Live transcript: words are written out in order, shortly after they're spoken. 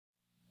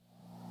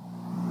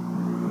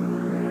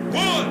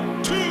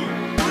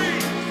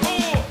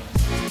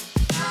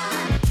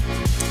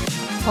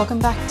Welcome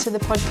back to the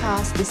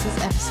podcast. This is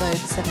episode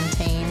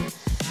 17.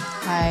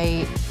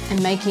 I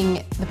am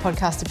making the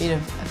podcast a bit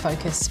of a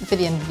focus for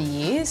the end of the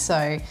year,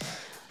 so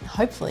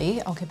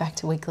hopefully I'll get back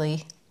to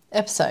weekly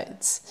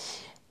episodes.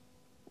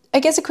 I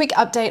guess a quick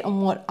update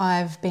on what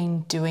I've been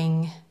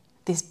doing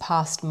this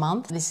past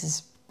month. This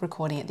is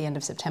recording at the end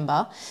of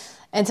September,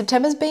 and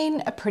September's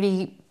been a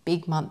pretty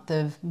big month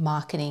of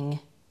marketing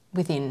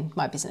within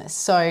my business.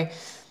 So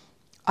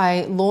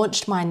I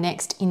launched my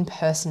next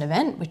in-person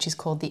event, which is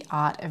called The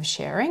Art of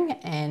Sharing,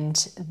 and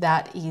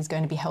that is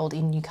going to be held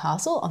in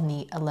Newcastle on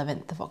the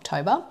 11th of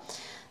October.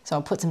 So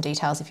I'll put some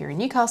details if you're in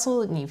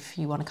Newcastle and if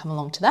you want to come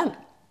along to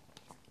that.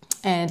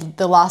 And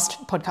the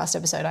last podcast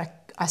episode,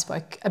 I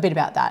spoke a bit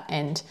about that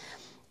and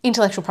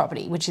intellectual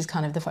property, which is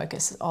kind of the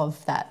focus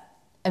of that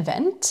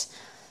event.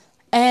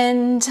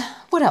 And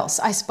what else?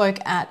 I spoke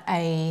at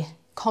a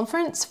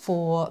conference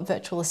for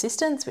virtual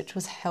assistants, which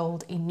was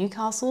held in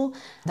Newcastle.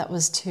 That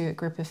was to a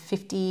group of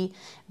 50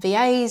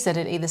 VAs that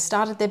had either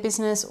started their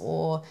business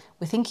or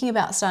were thinking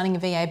about starting a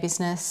VA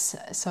business.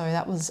 So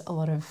that was a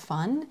lot of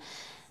fun.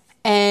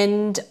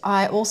 And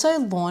I also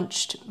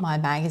launched my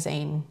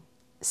magazine,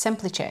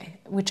 Semplice,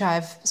 which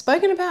I've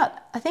spoken about,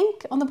 I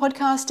think, on the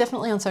podcast,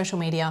 definitely on social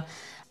media.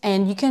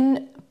 And you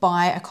can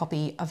buy a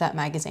copy of that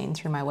magazine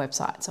through my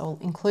website. So I'll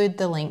include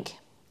the link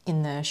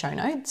in the show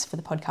notes for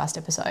the podcast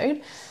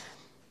episode.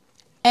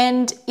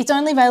 And it's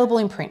only available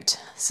in print.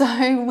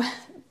 So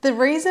the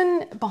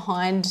reason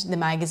behind the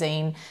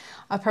magazine,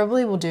 I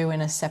probably will do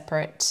in a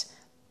separate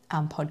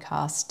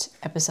podcast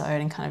episode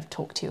and kind of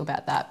talk to you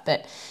about that.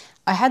 But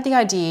I had the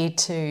idea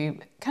to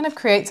kind of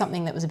create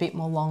something that was a bit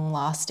more long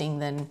lasting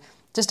than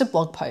just a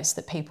blog post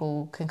that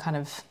people can kind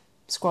of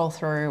scroll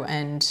through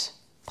and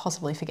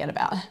possibly forget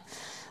about.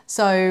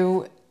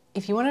 So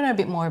if you want to know a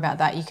bit more about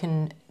that, you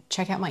can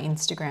check out my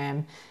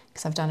Instagram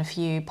because I've done a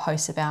few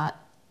posts about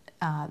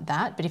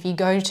that. But if you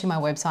go to my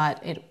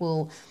website, it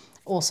will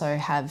also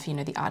have,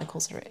 the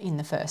articles that are in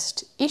the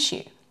first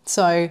issue.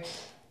 So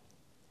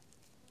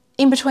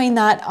in between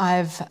that,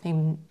 I've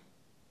been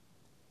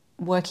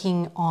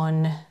working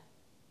on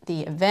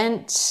the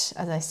event,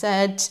 as I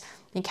said,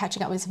 been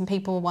catching up with some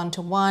people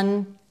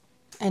one-to-one.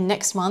 And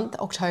next month,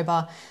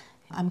 October,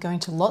 I'm going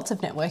to lots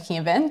of networking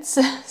events.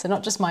 So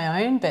not just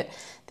my own, but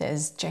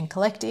there's Gen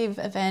Collective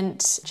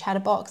event,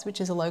 Chatterbox, which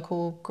is a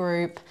local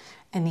group,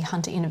 and the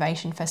Hunter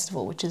Innovation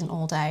Festival, which is an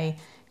all-day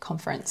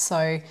conference.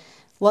 So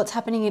lots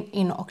happening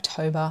in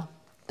October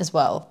as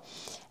well.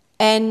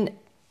 And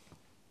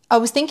I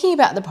was thinking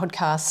about the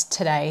podcast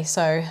today.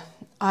 So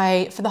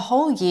for the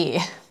whole year,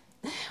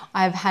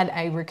 I've had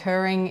a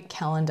recurring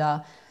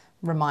calendar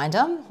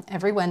reminder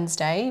every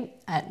Wednesday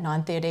at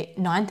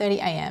 9:30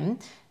 a.m.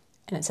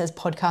 and it says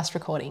podcast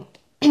recording.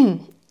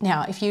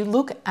 Now, if you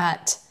look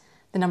at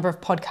the number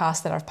of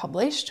podcasts that I've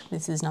published,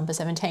 this is number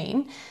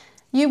 17,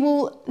 you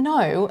will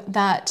know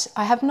that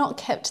I have not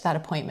kept that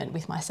appointment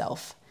with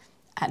myself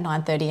at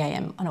 9:30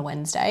 a.m. on a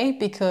Wednesday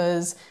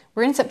because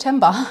we're in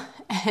September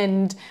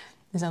and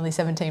there's only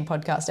 17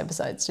 podcast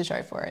episodes to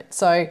show for it.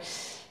 So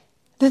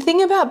the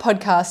thing about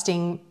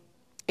podcasting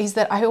is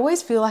that I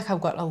always feel like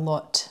I've got a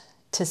lot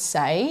to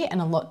say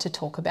and a lot to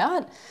talk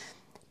about.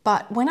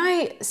 But when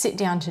I sit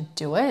down to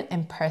do it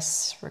and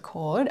press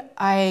record,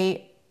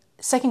 I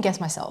second guess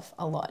myself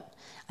a lot.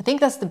 I think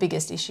that's the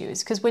biggest issue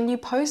is because when you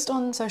post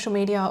on social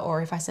media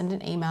or if I send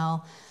an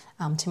email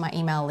to my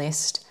email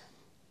list,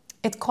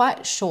 it's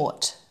quite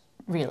short,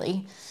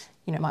 really.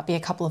 It might be a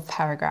couple of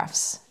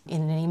paragraphs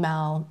in an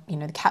email.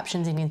 The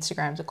captions in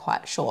Instagrams are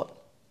quite short.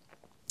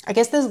 I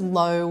guess there's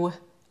low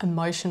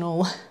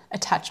emotional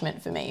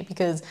attachment for me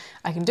because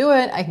I can do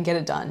it, I can get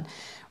it done.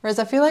 Whereas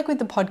I feel like with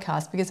the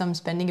podcast, because I'm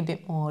spending a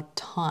bit more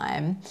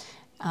time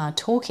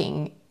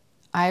talking,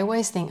 I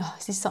always think,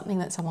 is this something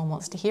that someone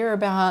wants to hear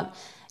about?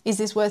 Is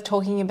this worth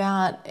talking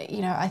about?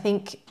 I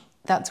think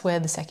that's where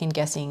the second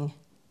guessing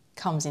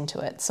comes into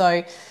it.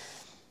 So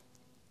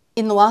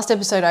in the last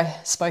episode, I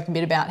spoke a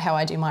bit about how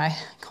I do my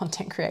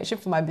content creation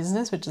for my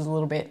business, which is a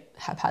little bit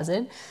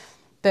haphazard.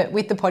 But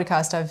with the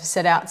podcast, I've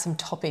set out some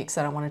topics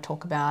that I want to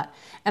talk about.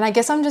 And I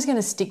guess I'm just going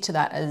to stick to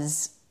that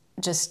as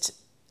just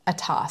a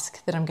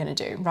task that I'm going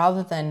to do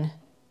rather than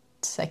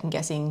second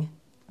guessing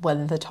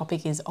whether the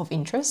topic is of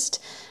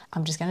interest.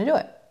 I'm just going to do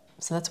it.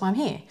 So that's why I'm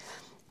here.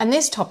 And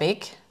this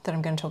topic that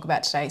I'm going to talk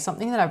about today is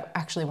something that I've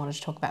actually wanted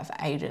to talk about for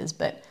ages,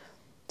 but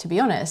to be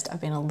honest, I've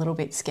been a little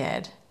bit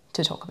scared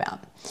to talk about.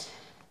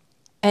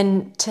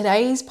 And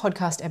today's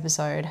podcast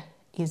episode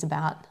is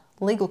about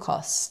legal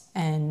costs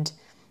and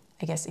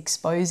I guess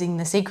exposing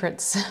the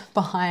secrets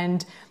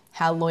behind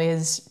how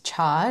lawyers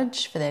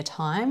charge for their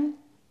time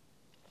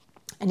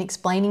and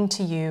explaining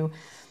to you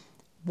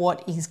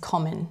what is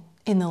common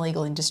in the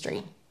legal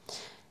industry.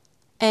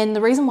 And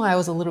the reason why I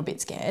was a little bit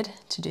scared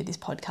to do this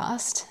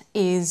podcast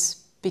is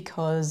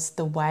because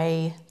the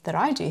way that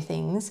I do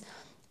things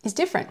is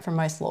different from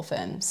most law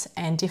firms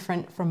and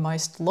different from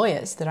most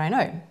lawyers that I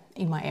know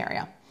in my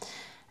area.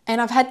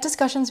 And I've had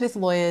discussions with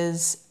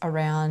lawyers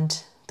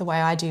around the way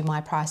I do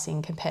my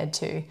pricing compared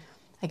to,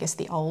 I guess,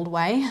 the old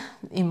way,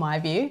 in my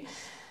view.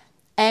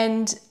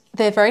 And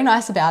they're very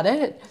nice about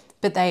it,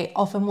 but they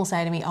often will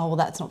say to me, oh, well,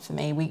 that's not for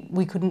me.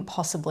 We couldn't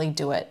possibly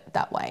do it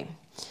that way.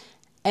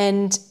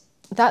 And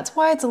that's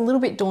why it's a little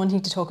bit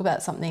daunting to talk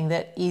about something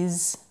that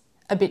is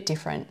a bit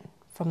different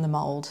from the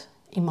mold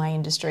in my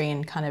industry,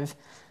 and kind of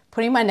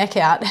putting my neck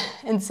out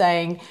and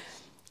saying,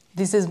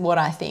 this is what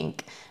I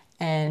think.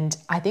 And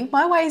I think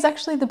my way is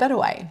actually the better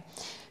way.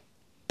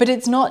 But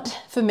it's not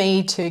for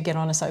me to get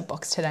on a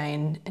soapbox today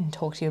and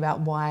talk to you about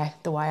why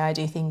the way I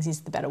do things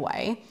is the better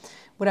way.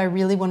 What I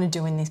really want to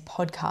do in this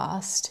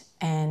podcast,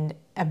 and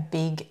a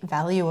big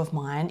value of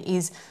mine,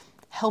 is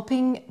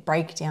helping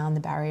break down the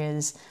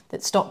barriers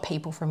that stop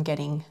people from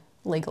getting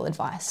legal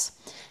advice.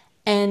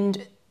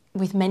 And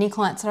with many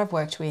clients that I've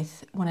worked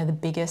with, one of the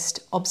biggest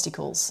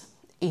obstacles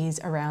is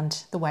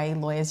around the way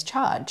lawyers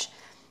charge.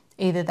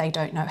 Either they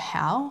don't know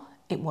how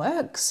it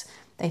works,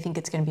 they think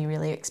it's going to be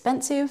really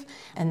expensive,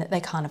 and that they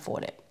can't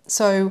afford it.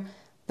 So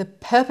the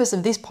purpose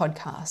of this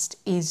podcast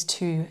is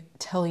to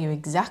tell you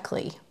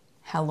exactly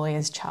how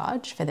lawyers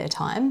charge for their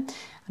time.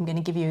 I'm going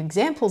to give you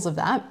examples of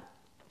that.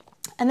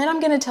 And then I'm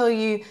going to tell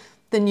you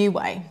the new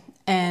way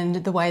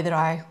and the way that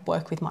I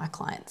work with my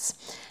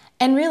clients.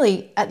 And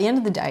really, at the end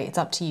of the day, it's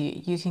up to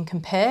you. You can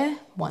compare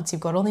once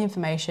you've got all the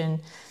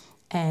information,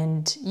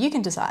 and you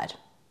can decide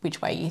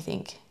which way you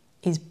think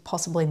is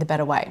possibly the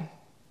better way.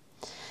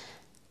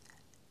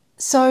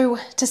 So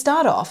to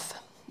start off,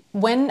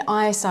 when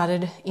I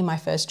started in my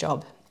first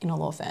job in a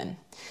law firm,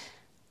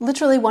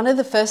 literally one of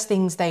the first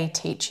things they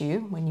teach you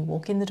when you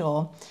walk in the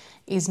door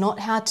is not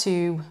how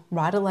to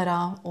write a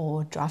letter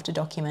or draft a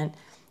document,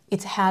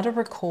 it's how to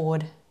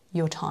record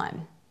your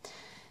time.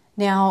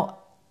 Now,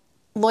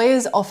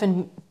 lawyers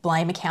often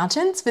blame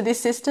accountants for this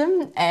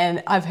system,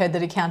 and I've heard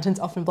that accountants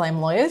often blame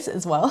lawyers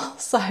as well.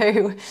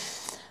 So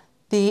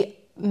the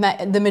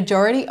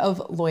majority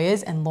of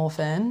lawyers and law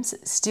firms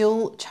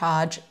still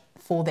charge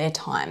for their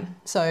time.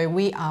 So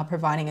we are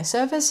providing a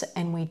service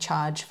and we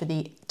charge for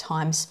the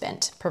time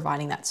spent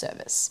providing that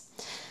service.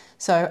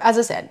 So as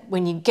I said,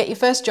 when you get your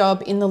first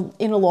job in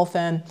a law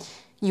firm,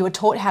 you are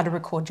taught how to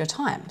record your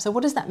time. So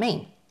what does that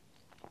mean?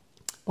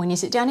 When you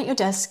sit down at your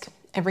desk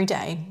every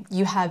day,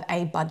 you have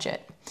a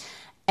budget,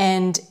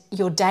 and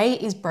your day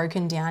is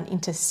broken down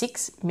into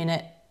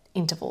 6-minute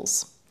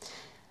intervals.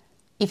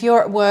 If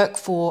you're at work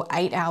for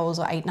 8 hours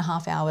or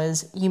 8.5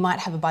 hours, you might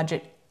have a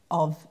budget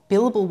of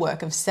billable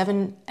work of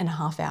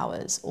 7.5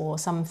 hours, or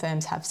some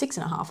firms have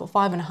 6.5 or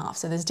 5.5.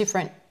 So there's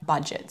different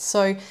budgets.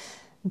 So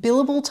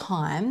billable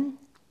time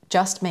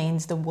just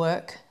means the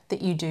work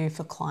that you do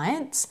for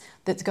clients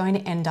that's going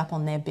to end up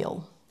on their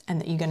bill and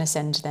that you're going to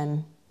send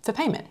them for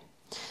payment.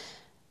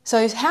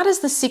 So how does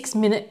the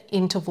 6-minute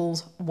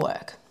intervals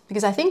work?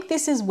 Because I think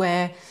this is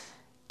where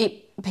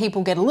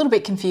people get a little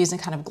bit confused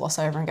and kind of gloss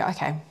over and go,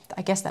 okay,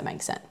 I guess that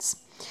makes sense.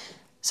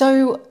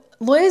 So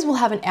lawyers will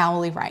have an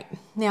hourly rate.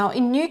 Now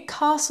in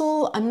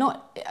Newcastle,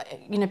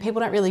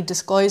 people don't really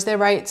disclose their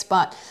rates,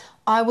 but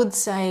I would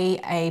say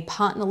a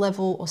partner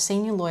level or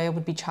senior lawyer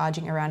would be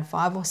charging around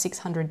 $500 or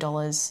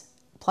 $600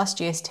 plus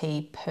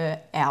GST per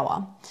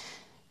hour.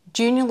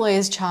 Junior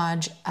lawyers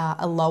charge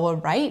a lower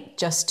rate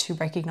just to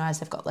recognise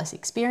they've got less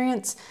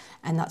experience,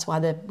 and that's why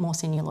the more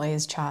senior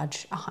lawyers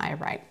charge a higher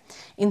rate.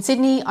 In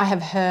Sydney, I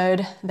have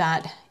heard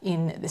that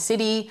in the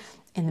city,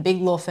 in the big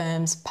law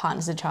firms,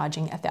 partners are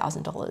charging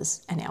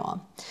 $1,000 an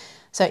hour.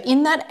 So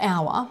in that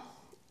hour,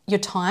 your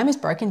time is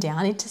broken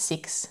down into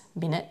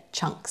 6-minute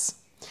chunks.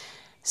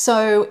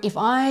 So if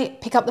I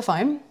pick up the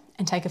phone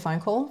and take a phone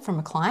call from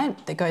a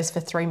client that goes for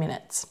 3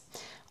 minutes,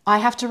 I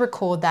have to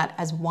record that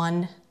as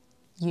one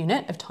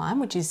unit of time,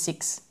 which is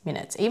 6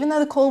 minutes. Even though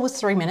the call was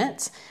 3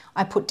 minutes,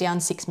 I put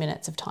down 6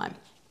 minutes of time.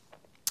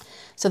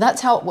 So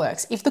that's how it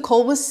works. If the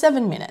call was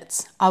 7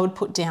 minutes, I would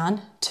put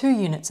down 2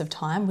 units of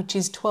time, which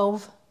is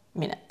 12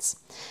 minutes.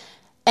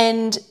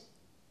 And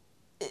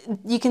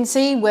you can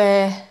see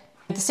where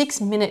the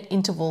 6-minute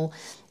interval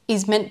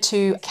is meant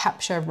to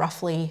capture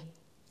roughly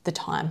the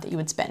time that you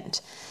would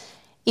spend.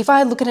 If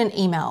I look at an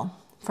email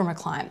from a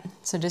client,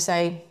 so just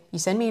say you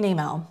send me an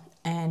email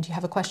and you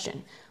have a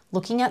question,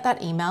 looking at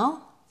that email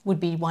would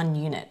be 1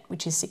 unit,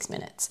 which is 6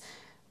 minutes.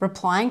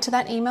 Replying to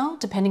that email,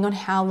 depending on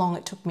how long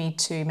it took me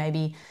to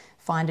maybe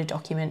find a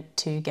document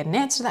to get an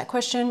answer to that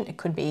question, it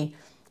could be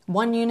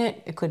 1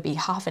 unit, it could be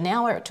half an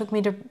hour it took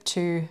me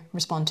to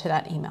respond to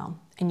that email,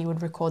 and you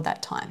would record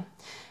that time,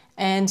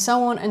 and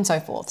so on and so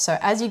forth. So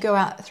as you go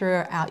out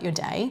throughout your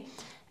day,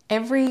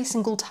 every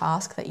single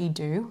task that you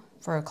do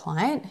for a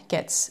client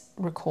gets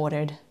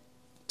recorded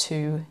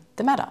to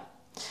the matter.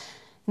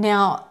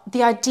 Now,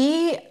 the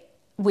idea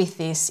with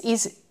this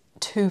is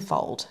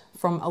twofold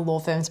from a law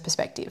firm's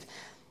perspective.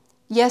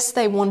 Yes,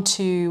 they want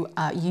to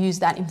use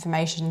that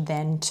information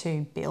then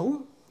to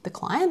bill the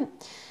client,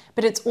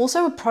 but it's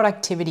also a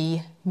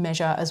productivity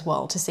measure as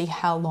well to see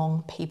how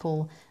long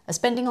people are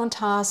spending on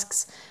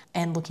tasks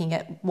and looking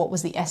at what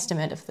was the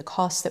estimate of the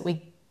cost that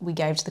we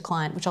gave to the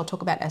client, which I'll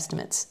talk about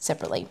estimates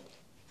separately.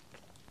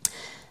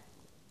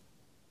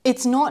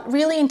 It's not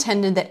really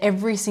intended that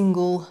every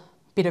single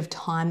bit of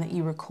time that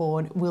you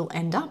record will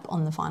end up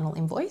on the final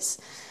invoice.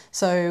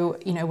 So,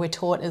 we're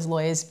taught as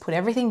lawyers, put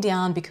everything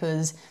down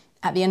because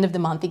at the end of the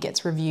month it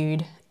gets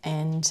reviewed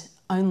and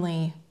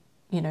only,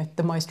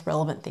 the most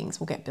relevant things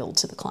will get billed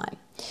to the client.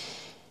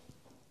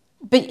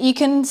 But you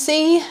can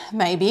see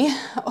maybe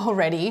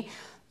already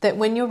that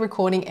when you're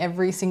recording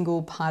every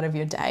single part of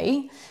your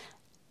day,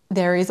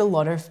 there is a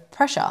lot of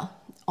pressure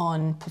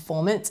on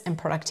performance and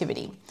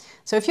productivity.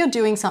 So if you're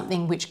doing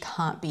something which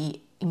can't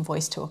be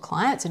invoiced to a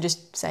client, so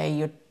just say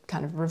you're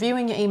kind of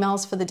reviewing your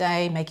emails for the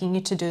day, making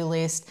your to-do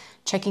list,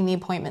 checking the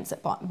appointments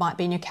that might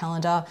be in your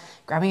calendar,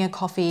 grabbing a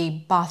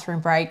coffee, bathroom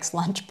breaks,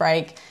 lunch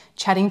break,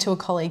 chatting to a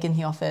colleague in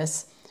the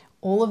office,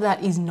 all of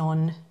that is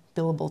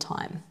non-billable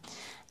time.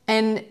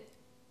 And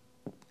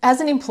as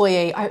an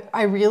employee,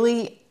 I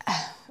really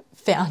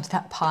found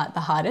that part the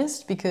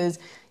hardest because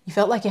you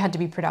felt like you had to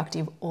be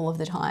productive all of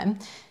the time.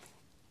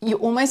 You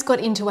almost got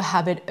into a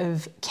habit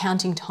of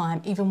counting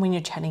time even when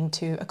you're chatting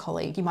to a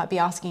colleague. You might be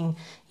asking,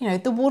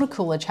 the water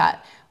cooler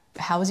chat,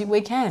 how was your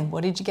weekend?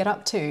 What did you get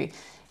up to?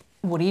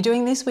 What are you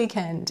doing this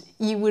weekend?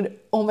 You would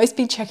almost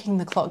be checking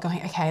the clock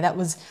going, okay, that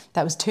was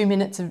 2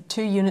 units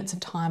of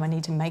time. I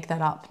need to make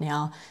that up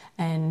now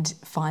and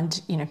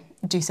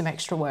do some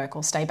extra work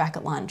or stay back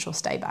at lunch or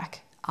stay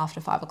back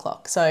after 5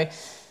 o'clock. So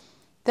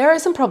there are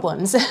some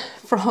problems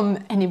from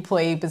an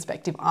employee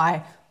perspective,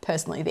 I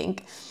personally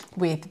think,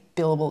 with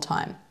billable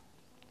time.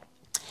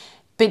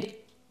 But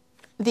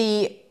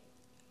the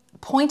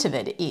point of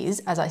it is,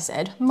 as I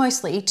said,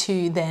 mostly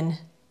to then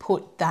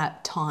put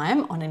that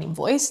time on an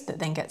invoice that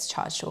then gets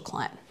charged to a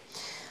client.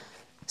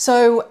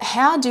 So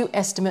how do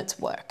estimates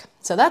work?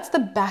 So that's the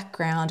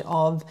background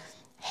of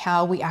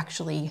how we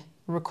actually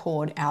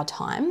record our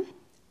time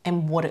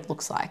and what it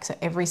looks like. So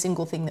every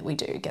single thing that we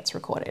do gets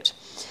recorded.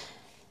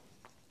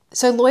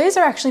 So lawyers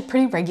are actually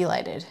pretty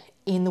regulated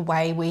in the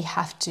way we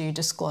have to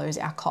disclose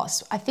our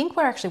costs. I think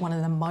we're actually one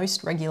of the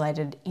most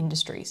regulated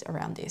industries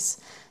around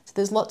this. So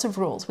there's lots of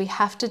rules. We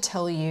have to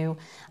tell you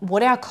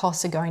what our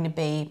costs are going to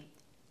be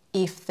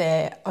if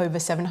they're over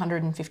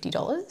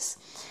 $750.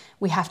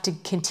 We have to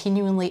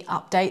continually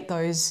update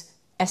those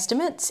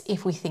estimates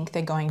if we think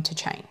they're going to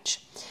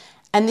change.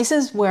 And this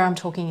is where I'm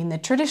talking in the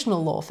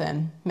traditional law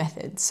firm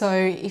method. So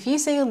if you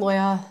see a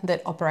lawyer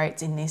that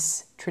operates in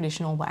this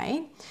traditional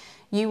way,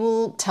 you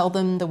will tell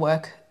them the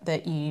work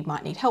that you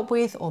might need help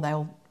with, or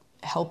they'll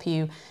help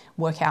you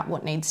work out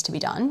what needs to be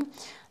done.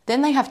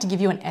 Then they have to give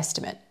you an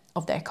estimate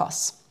of their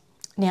costs.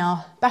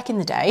 Now, back in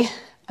the day,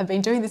 I've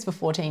been doing this for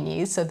 14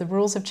 years, so the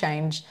rules have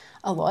changed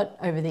a lot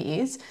over the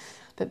years.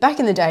 But back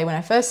in the day when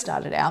I first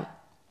started out,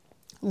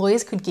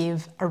 lawyers could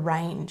give a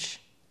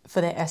range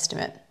for their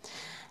estimate.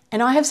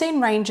 And I have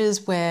seen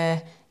ranges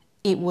where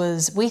it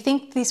was, we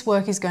think this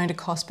work is going to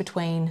cost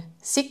between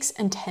 $6,000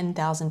 and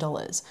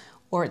 $10,000,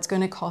 or it's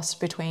going to cost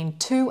between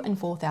 $2,000 and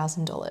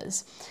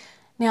 $4,000.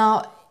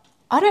 Now,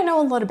 I don't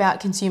know a lot about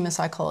consumer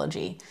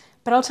psychology,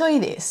 but I'll tell you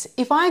this,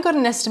 if I got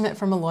an estimate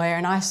from a lawyer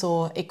and I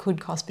saw it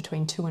could cost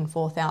between $2,000 and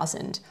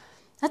 $4,000,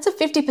 that's a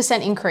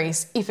 50%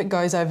 increase if it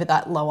goes over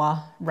that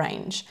lower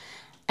range.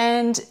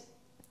 And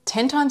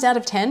 10 times out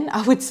of 10,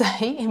 I would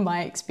say, in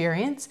my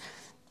experience,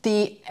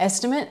 the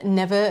estimate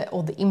never,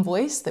 or the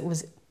invoice that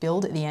was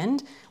billed at the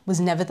end, was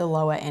never the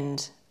lower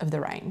end of the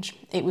range.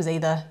 It was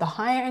either the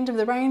higher end of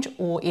the range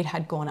or it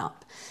had gone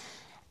up.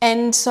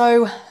 And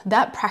so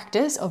that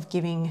practice of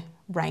giving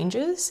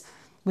ranges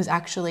was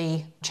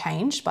actually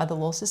changed by the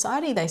Law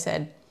Society. They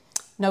said,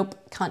 nope,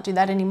 can't do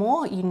that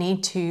anymore. You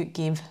need to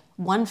give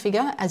one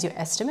figure as your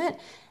estimate,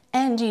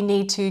 and you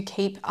need to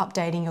keep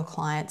updating your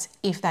clients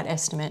if that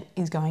estimate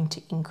is going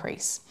to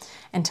increase,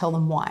 and tell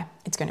them why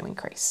it's going to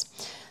increase.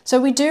 So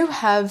we do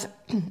have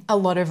a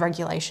lot of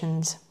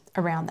regulations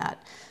around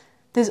that.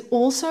 There's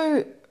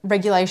also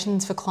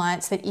regulations for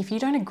clients that if you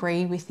don't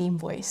agree with the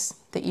invoice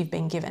that you've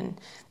been given,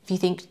 if you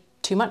think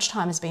too much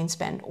time has been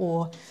spent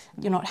or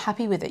you're not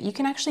happy with it, you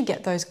can actually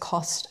get those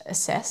costs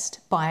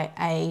assessed by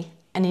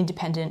an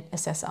independent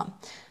assessor.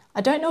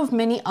 I don't know of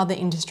many other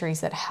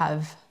industries that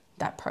have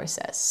that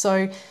process.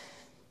 So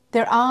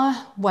there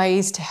are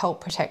ways to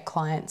help protect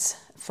clients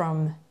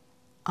from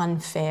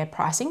unfair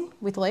pricing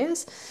with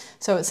lawyers.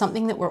 So it's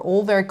something that we're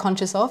all very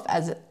conscious of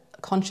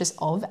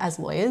as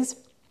lawyers,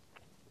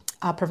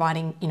 are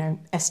providing,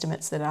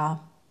 estimates that are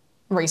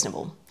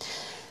reasonable.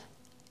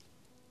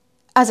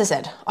 As I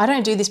said, I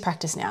don't do this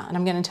practice now, and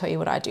I'm going to tell you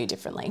what I do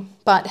differently.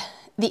 But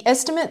the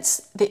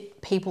estimates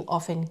that people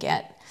often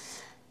get,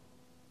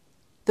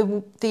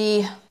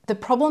 the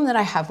problem that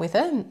I have with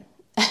it,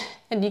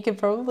 and you can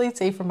probably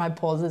see from my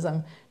pauses,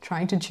 I'm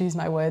trying to choose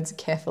my words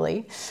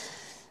carefully,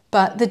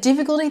 but the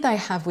difficulty they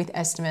have with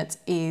estimates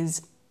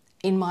is,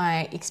 in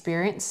my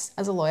experience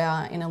as a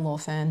lawyer in a law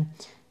firm,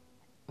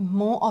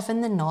 more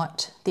often than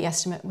not, the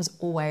estimate was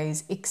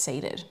always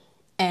exceeded.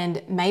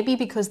 And maybe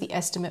because the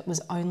estimate was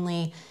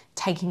only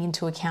taking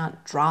into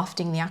account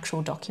drafting the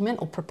actual document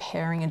or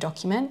preparing a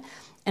document,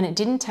 and it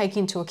didn't take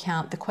into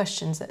account the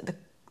questions that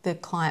the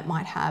client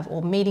might have,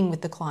 or meeting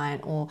with the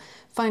client, or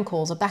phone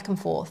calls, or back and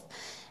forth.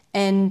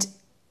 And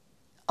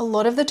a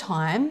lot of the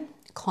time,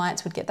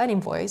 clients would get that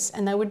invoice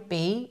and they would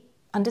be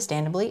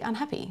understandably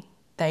unhappy.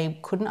 they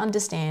couldn't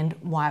understand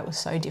why it was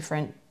so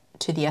different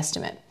to the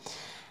estimate.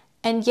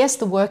 And yes,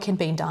 the work had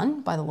been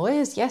done by the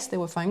lawyers. Yes, there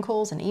were phone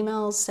calls and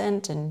emails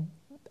sent and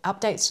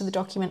updates to the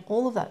document,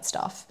 all of that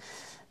stuff.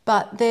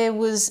 But there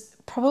was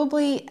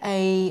probably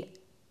a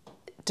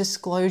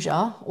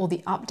disclosure or the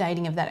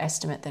updating of that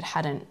estimate that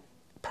hadn't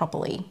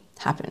properly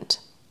happened.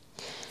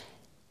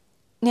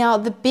 Now,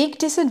 the big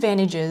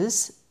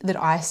disadvantages that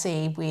I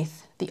see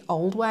with the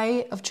old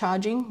way of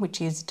charging,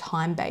 which is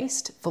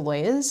time-based for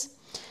lawyers,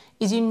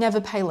 is you never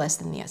pay less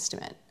than the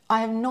estimate.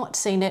 I have not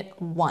seen it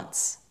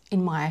once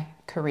in my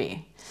career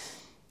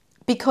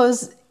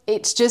because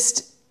it's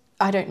just,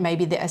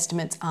 maybe the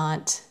estimates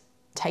aren't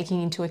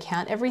taking into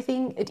account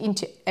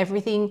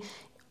everything.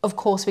 Of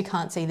course, we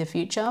can't see the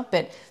future,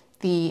 but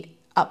the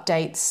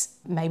updates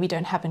maybe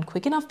don't happen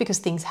quick enough because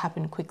things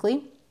happen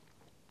quickly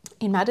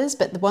in matters.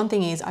 But the one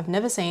thing is, I've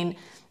never seen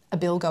a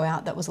bill go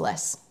out that was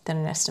less than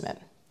an estimate.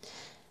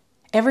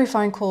 Every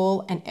phone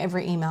call and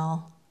every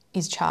email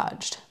is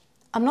charged.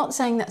 I'm not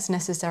saying that's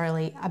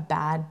necessarily a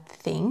bad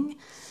thing,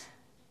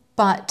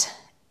 but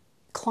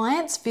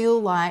clients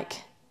feel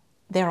like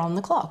they're on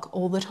the clock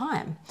all the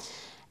time.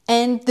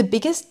 And the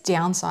biggest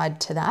downside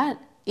to that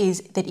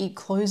is that it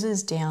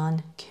closes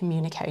down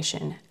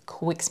communication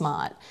quick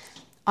smart.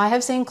 I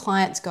have seen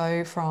clients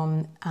go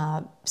from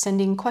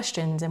sending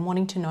questions and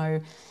wanting to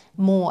know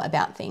more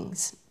about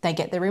things. They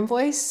get their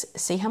invoice,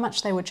 see how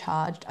much they were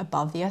charged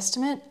above the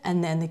estimate,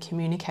 and then the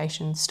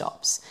communication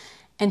stops.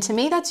 And to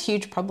me, that's a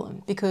huge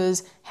problem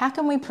because how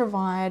can we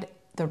provide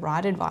the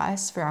right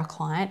advice for our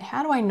client?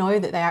 How do I know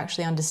that they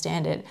actually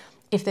understand it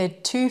if they're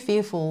too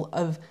fearful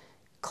of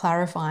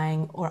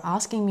clarifying or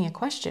asking me a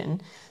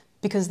question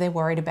because they're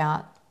worried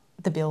about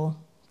the bill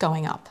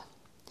going up?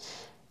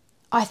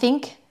 I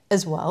think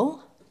as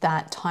well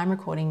that time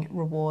recording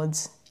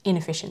rewards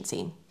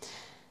inefficiency.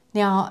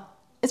 Now,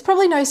 it's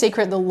probably no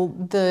secret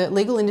the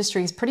legal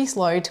industry is pretty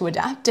slow to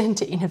adapt and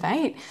to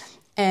innovate,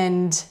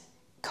 and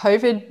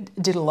COVID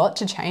did a lot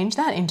to change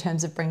that in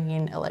terms of bringing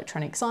in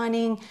electronic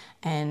signing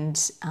and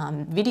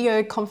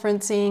video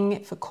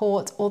conferencing for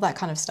courts, all that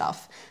kind of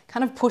stuff.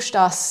 Kind of pushed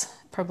us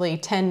probably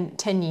 10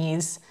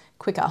 years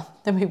quicker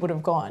than we would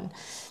have gone.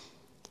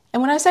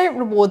 And when I say it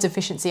rewards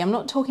efficiency, I'm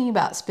not talking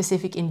about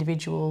specific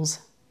individuals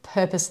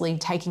purposely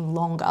taking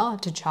longer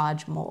to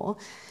charge more.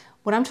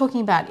 What I'm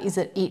talking about is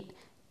that it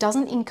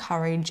doesn't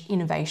encourage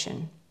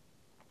innovation.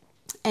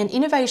 And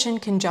innovation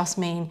can just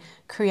mean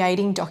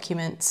creating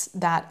documents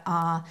that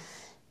are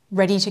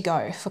ready to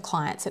go for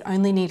clients that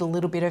only need a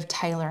little bit of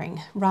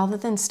tailoring rather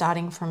than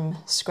starting from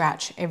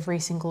scratch every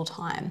single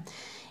time.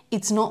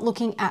 It's not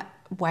looking at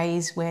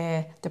ways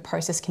where the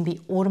process can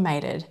be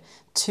automated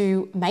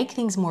to make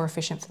things more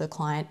efficient for the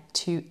client,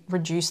 to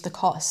reduce the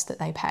costs that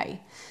they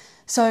pay.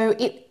 So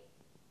it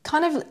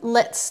kind of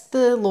lets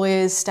the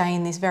lawyers stay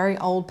in this very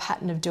old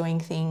pattern of doing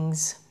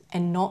things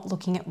and not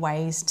looking at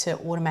ways to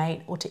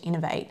automate or to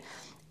innovate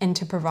and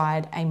to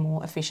provide a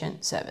more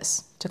efficient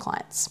service to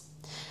clients.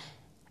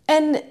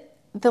 And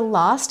the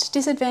last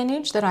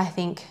disadvantage that I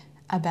think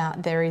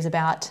there is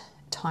about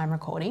time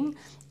recording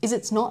is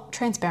it's not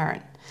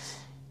transparent.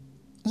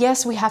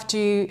 Yes, we have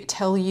to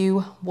tell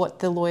you what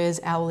the lawyer's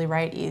hourly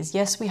rate is.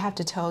 Yes, we have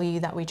to tell you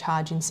that we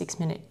charge in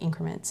 6-minute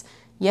increments.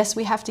 Yes,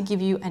 we have to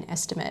give you an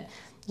estimate.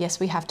 Yes,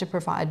 we have to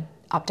provide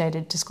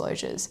updated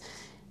disclosures.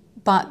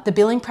 But the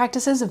billing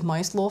practices of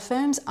most law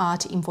firms are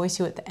to invoice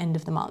you at the end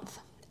of the month.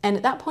 And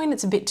at that point,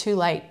 it's a bit too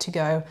late to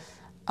go,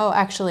 oh,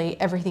 actually,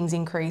 everything's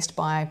increased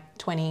by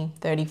 20,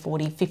 30,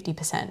 40,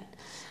 50%.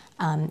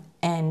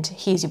 And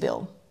here's your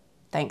bill.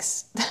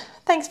 Thanks.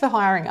 Thanks for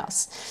hiring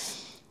us.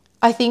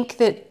 I think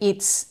that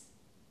it's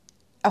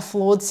a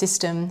flawed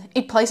system.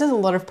 It places a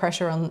lot of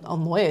pressure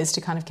on lawyers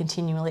to kind of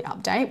continually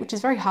update, which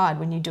is very hard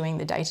when you're doing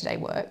the day-to-day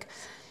work.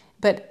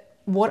 But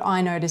what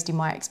I noticed in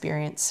my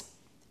experience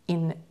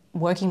in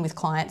working with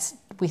clients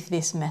with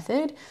this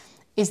method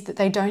is that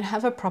they don't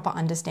have a proper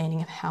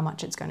understanding of how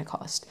much it's going to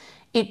cost.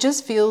 It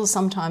just feels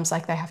sometimes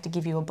like they have to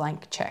give you a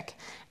blank check.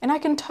 And I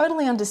can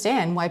totally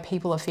understand why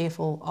people are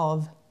fearful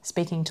of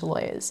speaking to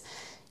lawyers.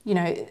 You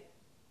know,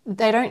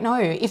 they don't know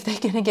if they're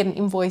going to get an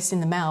invoice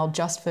in the mail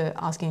just for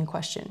asking a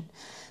question.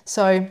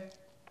 So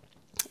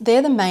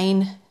they're the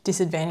main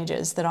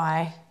disadvantages that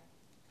I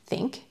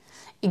think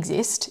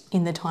exist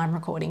in the time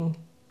recording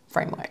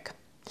framework.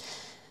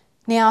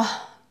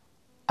 Now,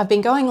 I've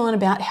been going on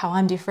about how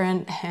I'm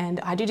different and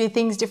I do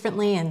things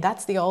differently and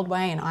that's the old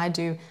way and I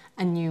do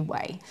a new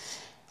way.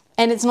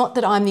 And it's not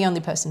that I'm the only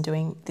person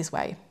doing this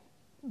way,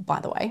 by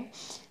the way.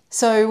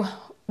 So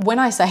when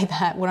I say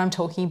that, what I'm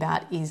talking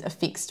about is a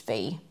fixed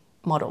fee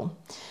model.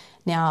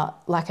 Now,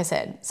 like I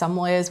said, some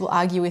lawyers will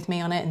argue with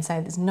me on it and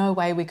say there's no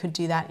way we could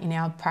do that in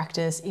our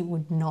practice. It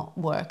would not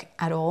work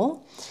at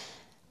all.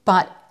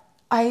 But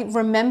I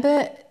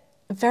remember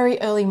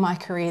very early in my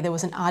career, there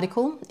was an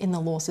article in the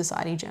Law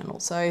Society Journal.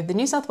 So the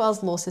New South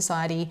Wales Law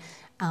Society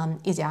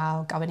is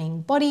our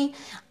governing body,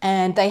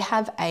 and they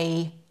have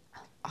I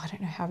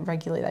don't know how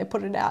regularly they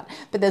put it out,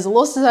 but there's a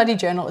Law Society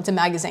Journal. It's a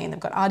magazine. They've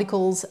got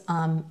articles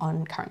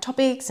on current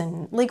topics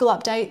and legal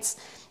updates.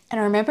 And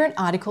I remember an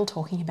article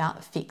talking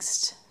about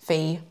fixed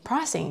fee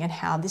pricing and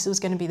how this was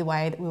going to be the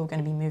way that we were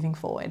going to be moving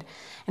forward.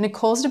 And it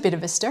caused a bit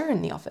of a stir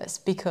in the office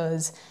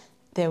because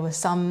there were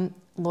some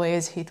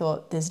lawyers who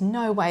thought there's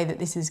no way that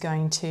this is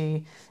going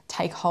to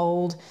take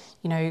hold.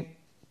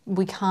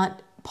 We can't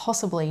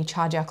possibly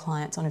charge our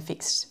clients on a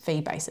fixed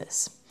fee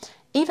basis,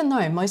 even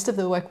though most of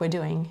the work we're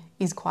doing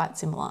is quite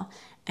similar.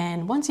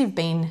 And once you've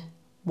been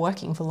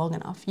working for long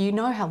enough, you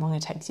know how long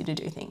it takes you to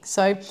do things.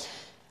 So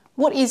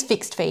what is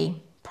fixed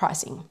fee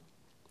pricing?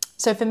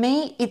 So for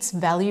me, it's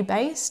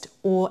value-based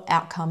or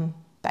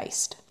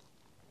outcome-based.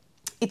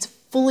 It's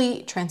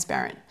fully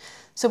transparent.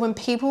 So when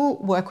people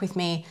work with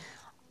me,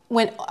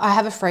 when I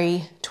have a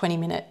free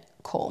 20-minute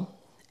call,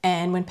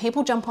 and when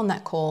people jump on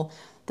that call,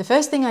 the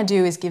first thing I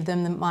do is give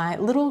them my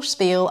little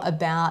spiel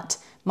about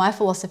my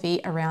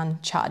philosophy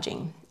around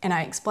charging. And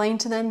I explain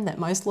to them that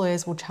most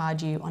lawyers will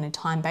charge you on a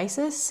time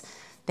basis.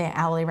 Their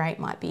hourly rate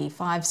might be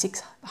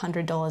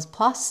 $500-$600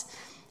 plus.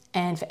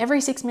 And for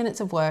every 6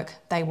 minutes of work,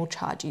 they will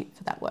charge you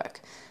for that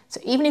work.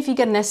 So even if you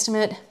get an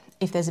estimate,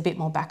 if there's a bit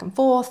more back and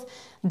forth,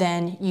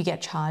 then you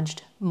get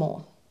charged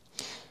more.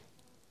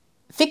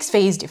 Fixed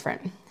fee is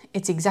different.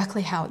 It's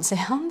exactly how it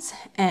sounds.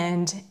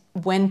 And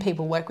when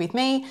people work with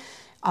me,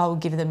 I'll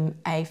give them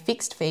a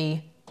fixed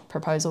fee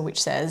proposal, which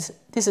says,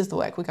 this is the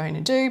work we're going to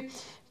do,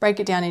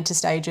 break it down into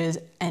stages,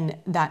 and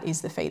that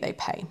is the fee they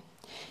pay.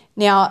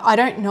 Now, I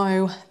don't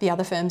know the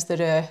other firms that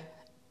are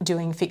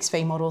doing fixed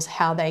fee models,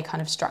 how they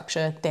kind of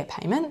structure their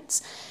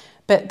payments.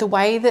 But the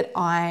way that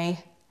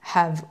I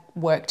have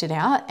worked it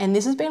out, and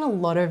this has been a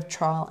lot of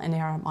trial and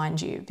error,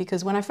 mind you,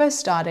 because when I first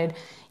started,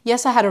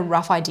 yes, I had a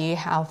rough idea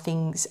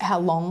how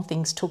long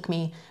things took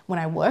me when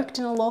I worked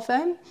in a law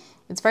firm.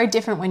 It's very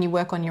different when you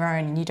work on your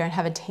own and you don't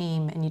have a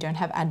team and you don't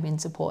have admin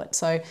support.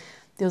 So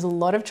there was a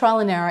lot of trial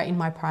and error in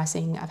my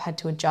pricing. I've had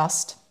to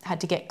adjust, had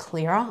to get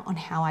clearer on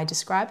how I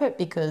describe it,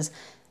 because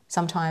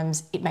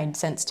sometimes it made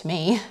sense to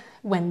me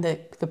when the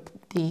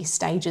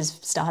stages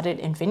started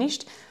and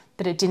finished,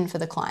 but it didn't for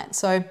the client.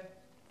 So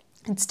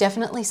it's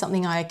definitely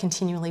something I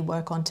continually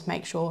work on to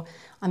make sure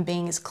I'm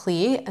being as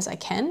clear as I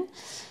can.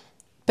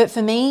 But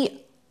for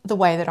me, the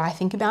way that I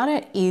think about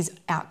it is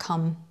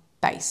outcome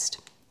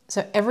based.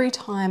 So every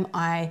time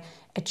I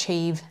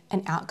achieve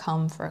an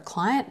outcome for a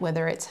client,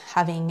 whether it's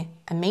having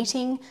a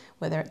meeting,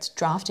 whether it's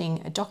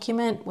drafting a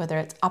document, whether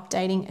it's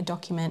updating a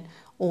document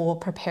or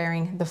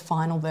preparing the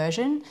final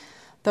version,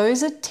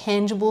 those are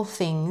tangible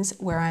things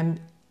where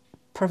I'm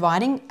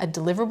providing a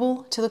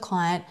deliverable to the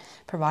client,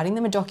 providing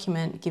them a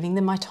document, giving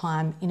them my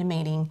time in a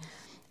meeting,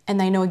 and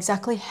they know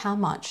exactly how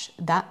much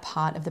that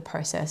part of the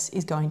process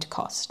is going to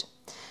cost.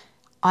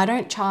 I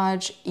don't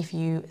charge if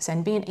you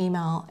send me an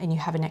email and you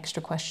have an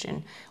extra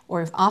question,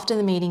 or if after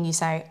the meeting you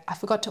say, I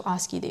forgot to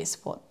ask you this,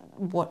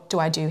 what do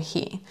I do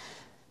here?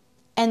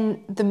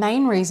 And the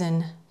main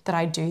reason that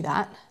I do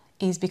that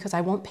is because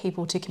I want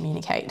people to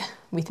communicate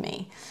with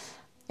me.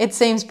 It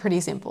seems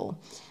pretty simple,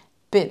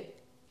 but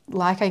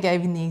like I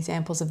gave in the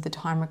examples of the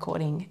time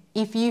recording,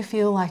 if you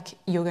feel like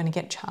you're going to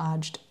get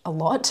charged a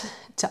lot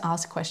to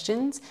ask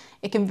questions,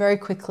 it can very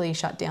quickly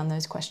shut down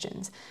those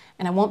questions.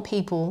 And I want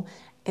people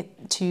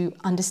to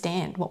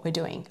understand what we're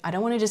doing. I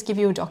don't want to just give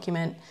you a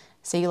document,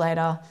 see you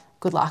later,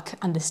 good luck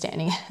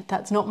understanding.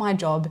 That's not my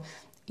job,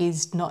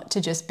 is not to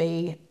just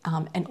be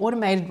an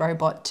automated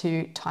robot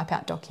to type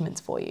out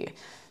documents for you.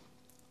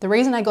 The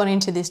reason I got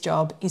into this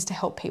job is to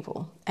help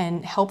people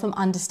and help them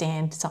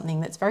understand something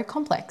that's very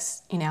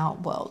complex in our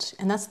world,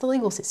 and that's the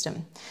legal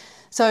system.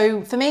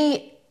 So for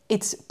me,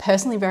 it's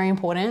personally very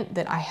important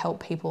that I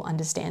help people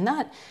understand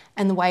that,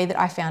 and the way that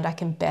I found I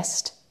can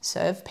best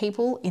serve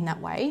people in that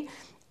way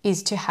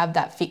is to have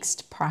that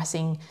fixed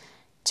pricing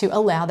to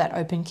allow that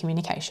open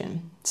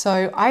communication.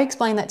 So I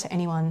explain that to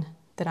anyone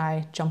that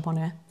I jump on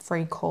a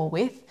free call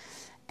with,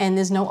 and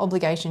there's no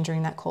obligation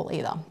during that call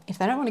either. If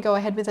they don't want to go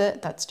ahead with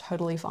it, that's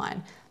totally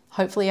fine.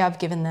 Hopefully I've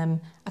given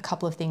them a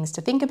couple of things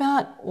to think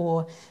about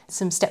or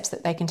some steps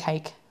that they can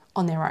take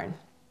on their own.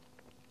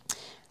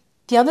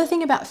 The other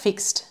thing about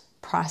fixed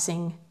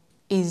pricing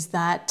is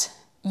that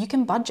you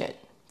can budget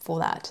for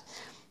that,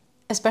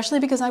 especially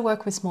because I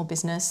work with small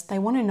business. They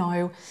want to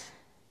know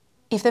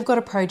if they've got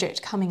a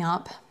project coming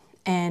up,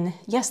 and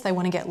yes, they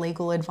want to get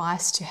legal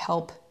advice to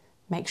help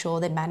make sure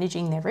they're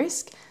managing their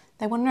risk.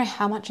 They want to know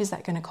how much is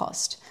that going to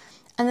cost.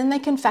 And then they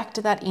can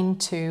factor that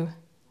into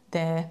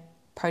their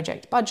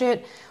project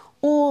budget.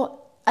 Or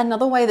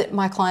another way that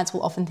my clients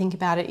will often think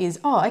about it is,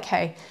 oh,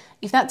 okay,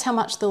 if that's how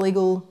much the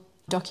legal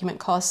document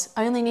costs,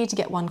 I only need to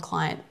get one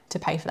client to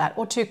pay for that,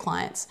 or two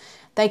clients.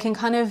 They can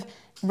kind of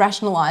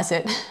rationalize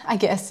it, I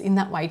guess, in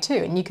that way too.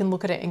 And you can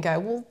look at it and go,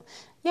 well,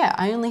 yeah,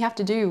 I only have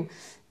to do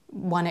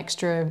one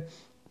extra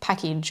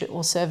package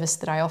or service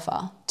that I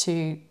offer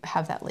to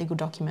have that legal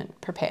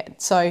document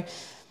prepared. So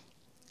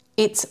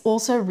it's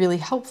also really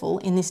helpful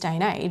in this day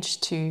and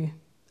age to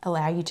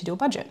allow you to do a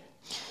budget.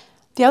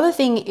 The other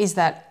thing is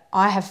that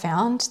I have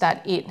found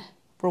that it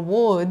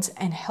rewards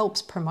and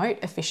helps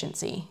promote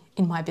efficiency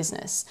in my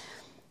business.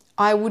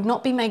 I would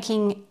not be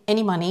making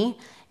any money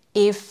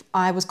if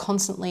I was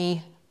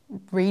constantly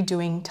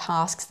redoing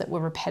tasks that were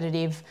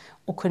repetitive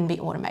or couldn't be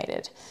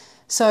automated.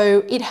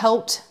 So it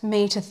helped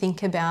me to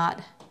think about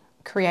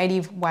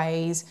creative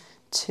ways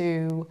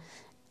to,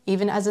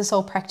 even as a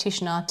sole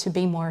practitioner, to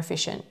be more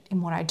efficient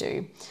in what I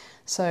do.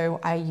 So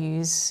I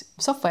use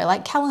software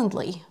like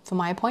Calendly for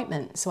my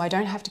appointments, so I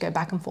don't have to go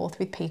back and forth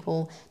with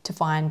people to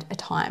find a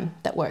time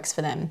that works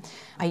for them.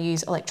 I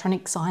use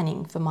electronic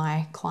signing for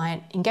my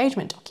client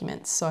engagement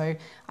documents, so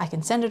I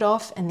can send it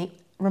off and the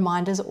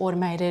reminders are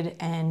automated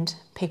and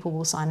people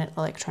will sign it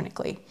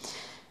electronically.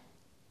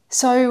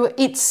 So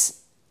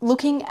it's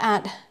looking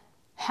at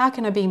how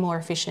can I be more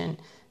efficient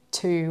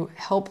to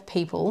help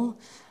people,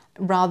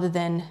 rather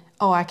than,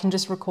 oh, I can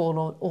just record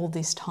all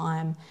this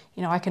time.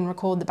 You know, I can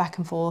record the back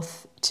and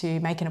forth to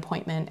make an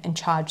appointment and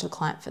charge the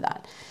client for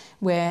that,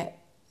 where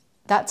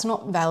that's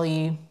not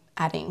value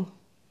adding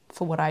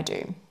for what I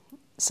do.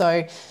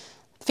 So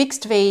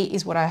fixed fee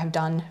is what I have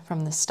done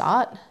from the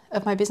start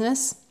of my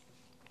business.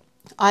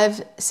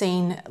 I've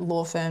seen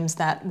law firms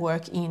that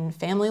work in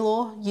family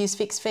law use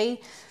fixed fee.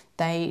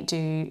 They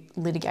do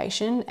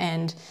litigation,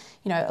 and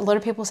you know, a lot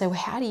of people say, well,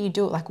 how do you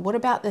do it? Like, what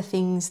about the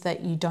things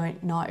that you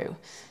don't know?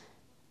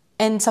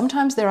 And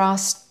sometimes there are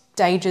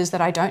stages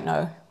that I don't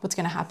know what's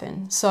going to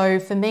happen. So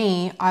for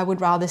me, I would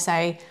rather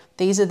say,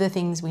 these are the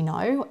things we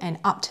know, and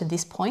up to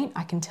this point,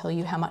 I can tell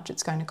you how much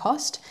it's going to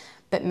cost,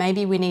 but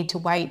maybe we need to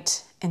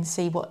wait and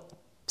see what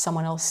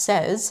someone else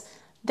says,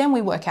 then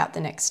we work out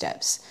the next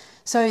steps.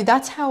 So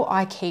that's how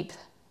I keep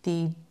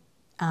the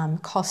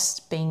costs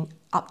being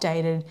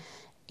updated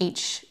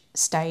each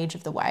stage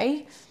of the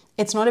way.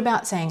 It's not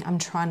about saying I'm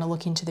trying to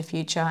look into the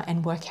future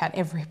and work out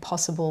every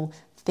possible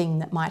thing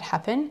that might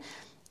happen.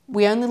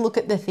 We only look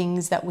at the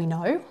things that we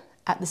know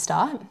at the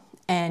start,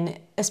 and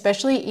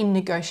especially in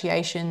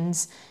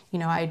negotiations, you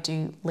know, I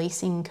do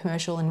leasing,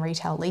 commercial and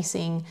retail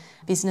leasing,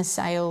 business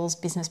sales,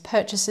 business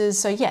purchases.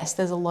 So yes,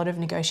 there's a lot of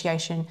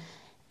negotiation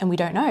and we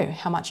don't know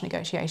how much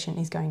negotiation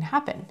is going to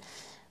happen.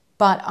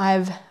 But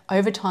I've,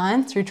 over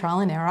time, through trial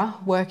and error,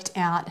 worked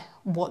out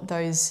what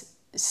those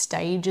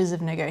stages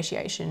of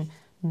negotiation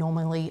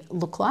normally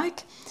look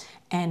like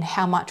and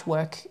how much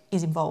work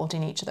is involved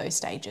in each of those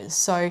stages.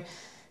 So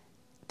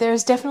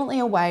there's definitely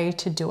a way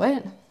to do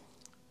it,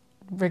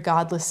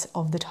 regardless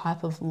of the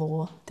type of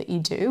law that you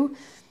do.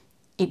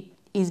 It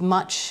is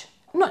much,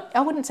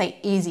 I wouldn't say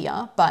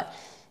easier, but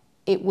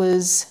it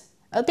was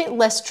a bit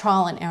less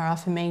trial and error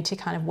for me to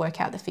kind of work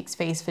out the fixed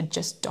fees for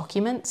just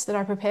documents that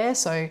I prepare.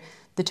 So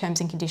the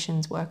terms and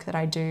conditions work that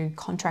I do,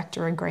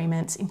 contractor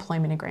agreements,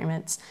 employment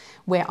agreements,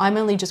 where I'm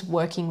only just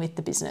working with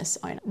the business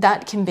owner.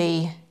 That can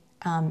be,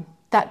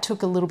 that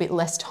took a little bit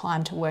less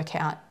time to work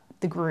out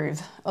the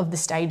groove of the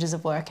stages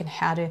of work and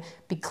how to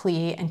be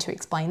clear and to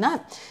explain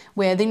that.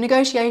 Where the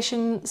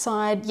negotiation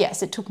side,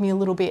 yes, it took me a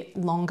little bit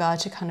longer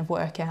to kind of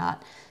work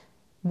out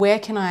where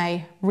can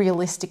I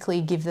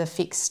realistically give the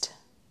fixed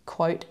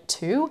quote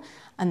to,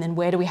 and then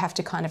where do we have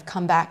to kind of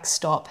come back,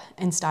 stop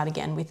and start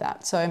again with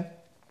that. So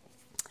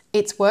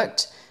it's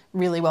worked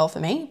really well for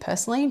me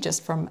personally,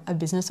 just from a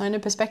business owner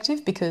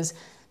perspective, because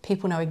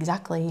people know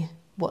exactly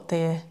what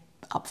they're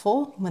up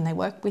for when they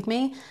work with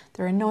me.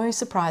 There are no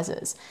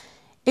surprises.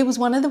 It was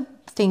one of the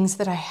things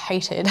that I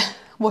hated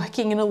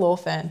working in a law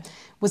firm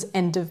was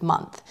end of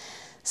month.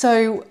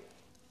 So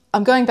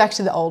I'm going back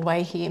to the old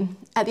way here.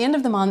 At the end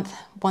of the month,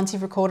 once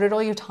you've recorded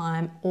all your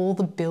time, all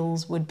the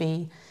bills would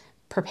be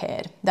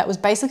prepared. That was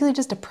basically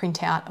just a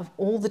printout of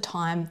all the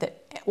time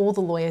that all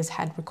the lawyers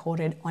had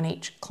recorded on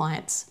each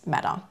client's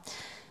matter.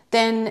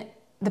 Then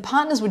the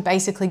partners would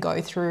basically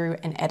go through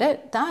and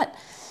edit that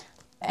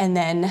and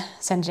then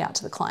send it out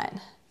to the client.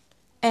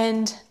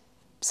 And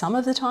some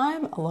of the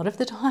time, a lot of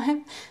the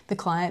time, the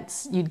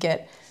clients, you'd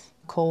get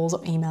calls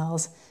or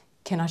emails.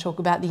 Can I talk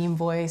about the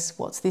invoice?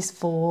 What's this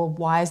for?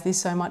 Why is this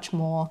so much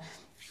more?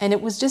 And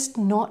it was just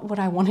not what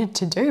I wanted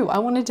to do. I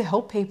wanted to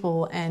help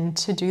people and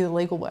to do the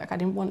legal work. I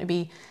didn't want to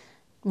be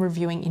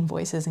reviewing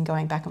invoices and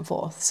going back and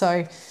forth.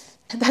 So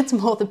that's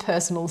more the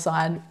personal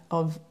side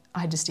of,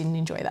 I just didn't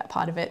enjoy that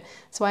part of it.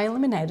 So I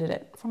eliminated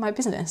it from my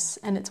business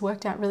and it's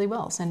worked out really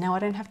well. So now I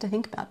don't have to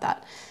think about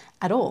that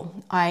at all.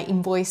 I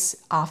invoice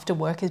after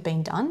work has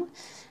been done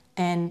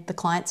and the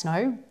clients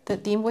know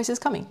that the invoice is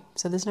coming.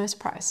 So there's no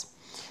surprise.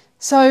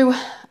 So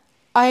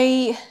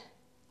I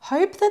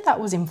hope that that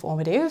was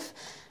informative.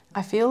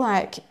 I feel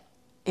like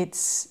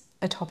it's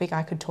a topic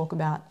I could talk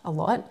about a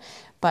lot,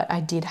 but I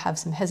did have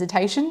some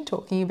hesitation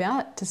talking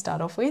about to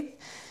start off with.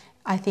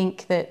 I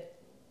think that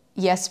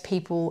yes,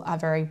 people are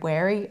very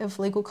wary of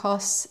legal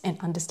costs, and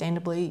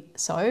understandably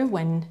so,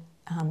 when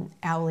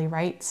hourly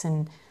rates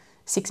and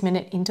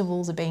 6-minute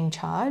intervals are being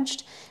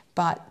charged,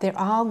 but there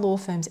are law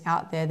firms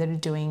out there that are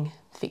doing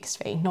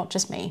fixed fee, not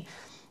just me.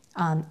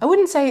 I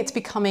wouldn't say it's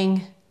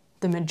becoming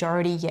the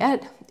majority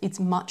yet. It's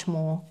much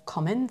more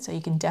common, so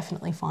you can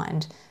definitely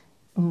find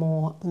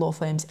more law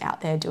firms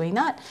out there doing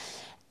that.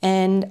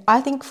 And I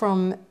think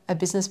from a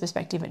business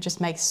perspective, it just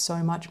makes so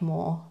much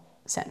more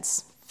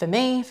sense for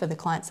me, for the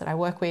clients that I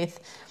work with.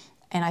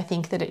 And I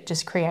think that it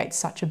just creates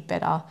such a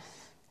better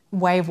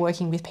way of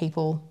working with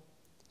people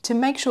to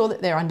make sure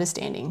that they're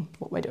understanding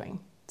what we're doing.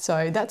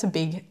 So that's a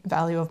big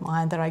value of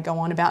mine that I go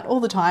on about all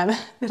the time,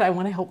 that I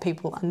want to help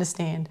people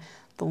understand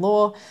the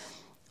law.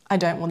 I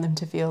don't want them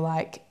to feel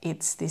like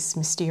it's this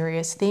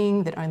mysterious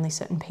thing that only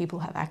certain people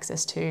have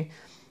access to.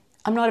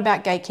 I'm not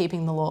about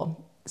gatekeeping the law.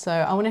 So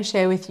I want to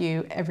share with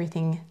you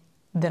everything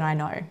that I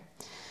know.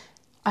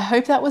 I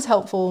hope that was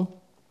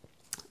helpful.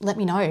 Let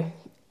me know.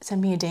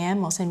 Send me a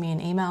DM or send me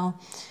an email.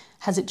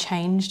 Has it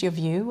changed your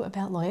view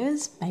about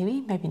lawyers?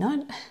 Maybe, maybe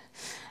not.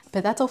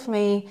 But that's all for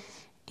me.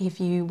 If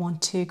you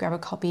want to grab a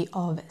copy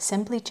of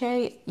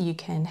Semplice, you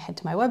can head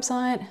to my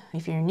website.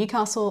 If you're in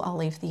Newcastle, I'll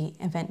leave the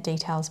event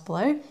details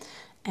below,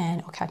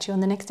 and I'll catch you on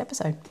the next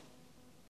episode.